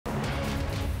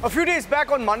A few days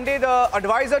back on Monday, the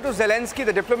advisor to Zelenskyy,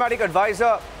 the diplomatic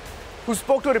advisor who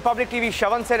spoke to Republic TV,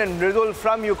 Shavan Sen and Mridul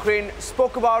from Ukraine,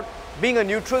 spoke about being a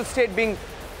neutral state, being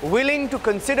willing to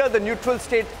consider the neutral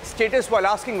state status while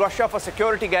asking Russia for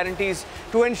security guarantees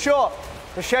to ensure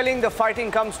the shelling, the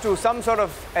fighting comes to some sort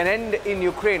of an end in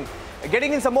Ukraine.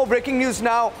 Getting in some more breaking news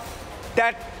now,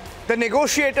 that the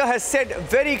negotiator has said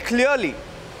very clearly,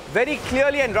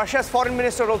 and Russia's foreign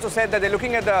minister also said that they're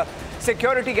looking at the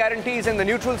security guarantees and the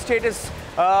neutral status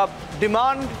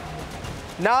demand.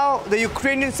 Now the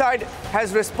Ukrainian side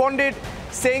has responded,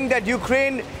 saying that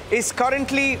Ukraine is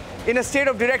currently in a state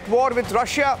of direct war with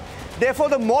Russia. Therefore,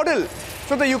 the model,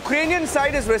 so the Ukrainian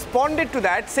side has responded to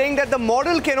that, saying that the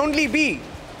model can only be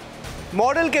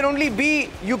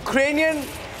Ukrainian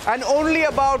and only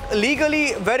about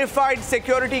legally verified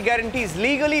security guarantees.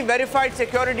 Legally verified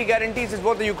security guarantees is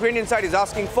what the Ukrainian side is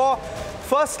asking for.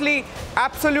 Firstly,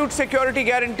 absolute security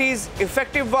guarantees,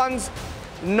 effective ones,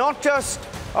 not just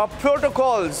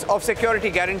protocols of security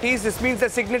guarantees. This means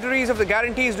that signatories of the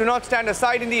guarantees do not stand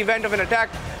aside in the event of an attack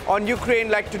on Ukraine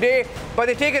like today, but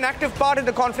they take an active part in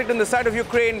the conflict on the side of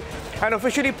Ukraine and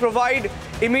officially provide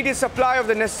immediate supply of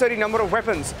the necessary number of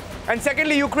weapons. And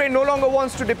secondly, Ukraine no longer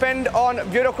wants to depend on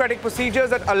bureaucratic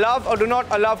procedures that allow or do not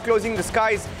allow closing the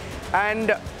skies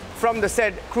and from the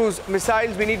said cruise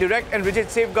missiles. We need direct and rigid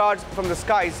safeguards from the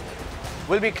skies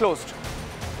will be closed.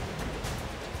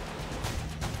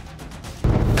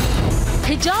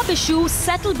 Hijab issue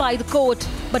settled by the court,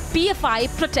 but PFI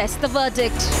protests the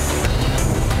verdict.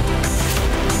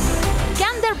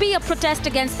 Can there be a protest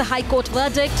against the High Court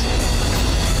verdict?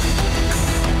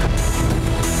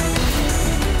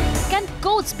 Can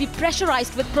courts be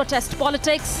pressurized with protest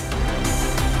politics?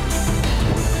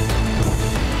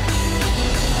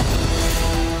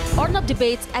 Ornab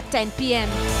debates at 10 p.m.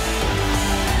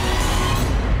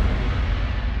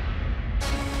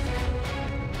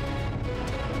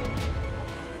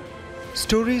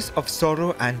 Stories of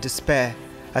sorrow and despair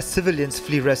as civilians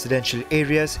flee residential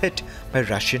areas hit by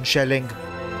Russian shelling.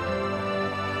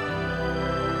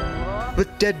 With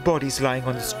dead bodies lying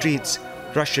on the streets,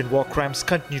 Russian war crimes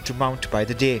continue to mount by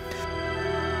the day.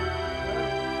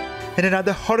 In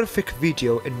another horrific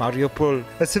video in Mariupol,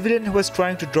 a civilian who was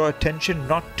trying to draw attention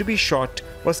not to be shot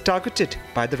was targeted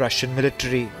by the Russian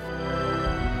military.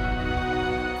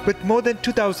 With more than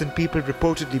 2,000 people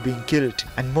reportedly being killed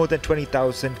and more than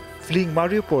 20,000 fleeing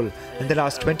Mariupol in the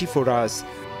last 24 hours.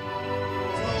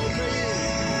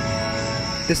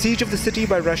 The siege of the city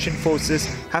by Russian forces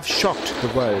have shocked the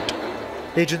world.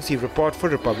 Agency report for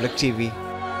Republic TV.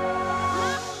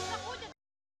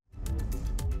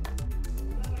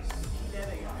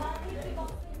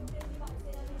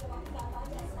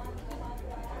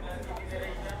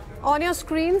 On your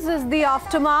screens is the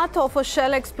aftermath of a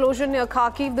shell explosion near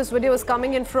Kharkiv. This video is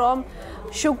coming in from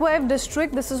Shukwev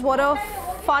district. This is what a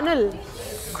funnel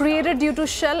created due to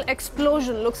shell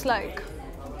explosion looks like.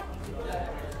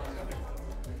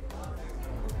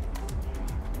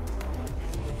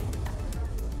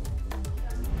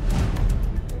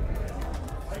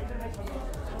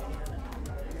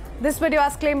 This video,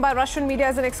 as claimed by Russian media,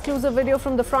 is an exclusive video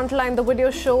from the front line. The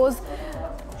video shows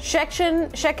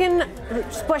Chechen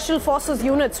Special Forces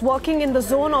units working in the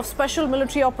zone of special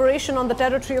military operation on the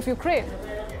territory of Ukraine.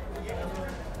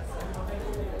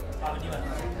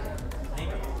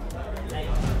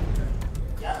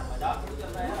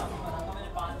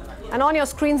 And on your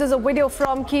screens is a video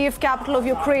from Kyiv, capital of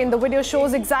Ukraine. The video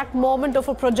shows exact moment of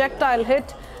a projectile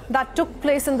hit that took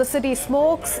place in the city.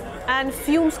 Smokes and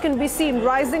fumes can be seen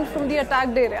rising from the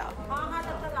attacked area.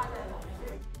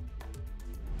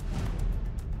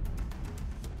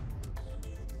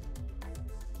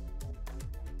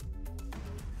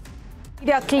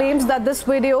 Media claims that this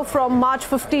video from March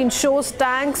 15 shows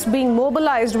tanks being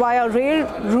mobilized via rail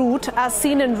route as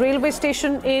seen in railway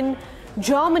station in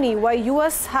Germany, where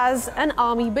US has an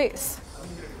army base.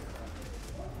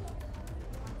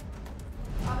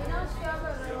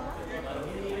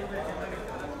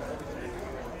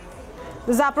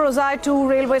 The Zaporozhye 2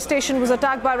 railway station was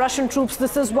attacked by Russian troops.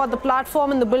 This is what the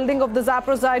platform in the building of the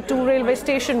Zaporozhye 2 railway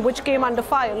station, which came under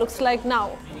fire, looks like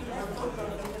now.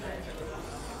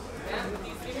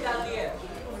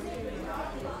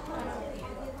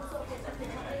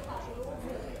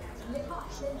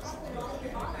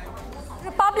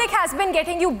 Republic has been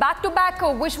getting you back-to-back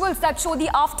visuals that show the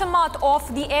aftermath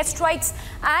of the airstrikes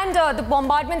and the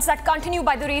bombardments that continue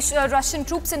by the Russian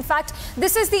troops. In fact,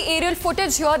 this is the aerial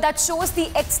footage here that shows the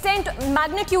extent,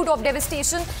 magnitude of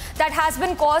devastation that has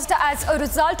been caused as a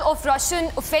result of Russian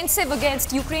offensive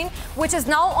against Ukraine, which is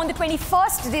now on the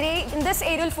 21st day. In this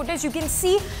aerial footage, you can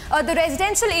see the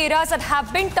residential areas that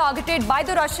have been targeted by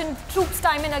the Russian troops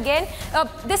time and again.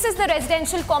 This is the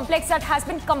residential complex that has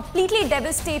been completely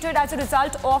devastated as a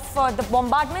result of the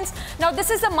bombardments. Now, this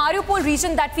is the Mariupol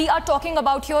region that we are talking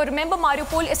about here. Remember,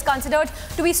 Mariupol is considered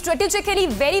to be strategically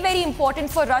very, very important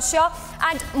for Russia.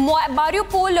 And in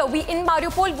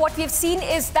Mariupol, what we've seen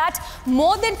is that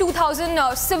more than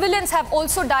 2,000 civilians have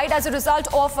also died as a result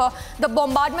of the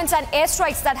bombardments and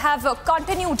airstrikes that have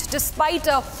continued despite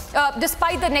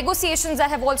the negotiations that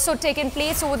have also taken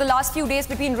place over the last few days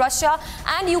between Russia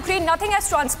and Ukraine. Nothing has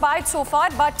transpired so far,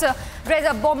 but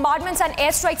bombardments and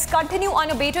airstrikes continue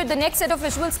unabated. The next set of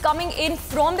visuals coming in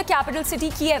from the capital city,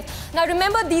 Kiev. Now,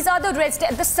 remember, these are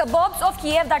the suburbs of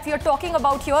Kiev that we are talking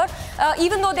about here.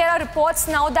 Even though there are reports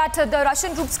now that the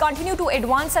Russian troops continue to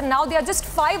advance, and now they are just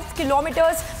 5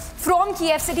 kilometers from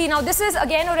Kiev city. Now, this is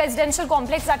again a residential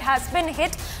complex that has been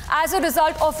hit as a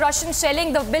result of Russian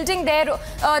shelling. The building there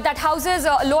that houses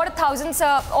a lot of thousands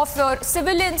of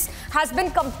civilians has been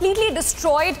completely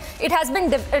destroyed. It has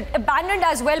been abandoned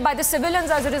as well by the civilians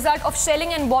as a result of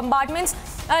shelling and bombardments.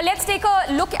 Let's take a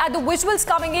look at the visuals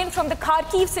coming in from the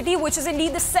Kharkiv city, which is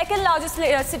indeed the second largest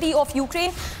city of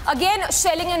Ukraine. Again,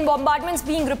 shelling and bombardments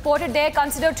being reported there,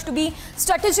 considered to be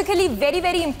strategically very,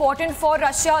 very important for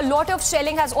Russia. A lot of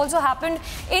shelling has also happened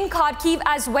in Kharkiv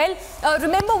as well.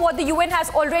 Remember, what the UN has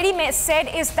already said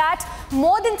is that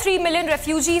more than 3 million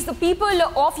refugees, the people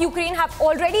of Ukraine, have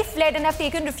already fled and have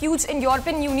taken refuge in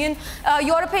European Union,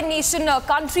 European nation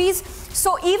countries.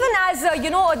 So even as, the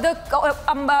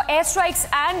airstrikes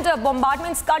and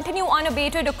bombardments continue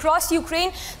unabated across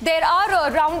Ukraine, there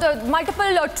are around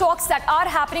multiple talks that are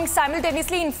happening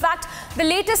simultaneously. In fact, the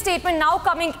latest statement now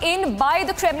coming in by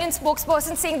the Kremlin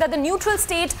spokesperson saying that the neutral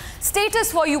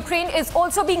status for Ukraine is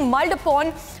also being mulled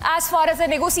upon as far as the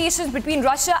negotiations between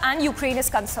Russia and Ukraine is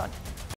concerned.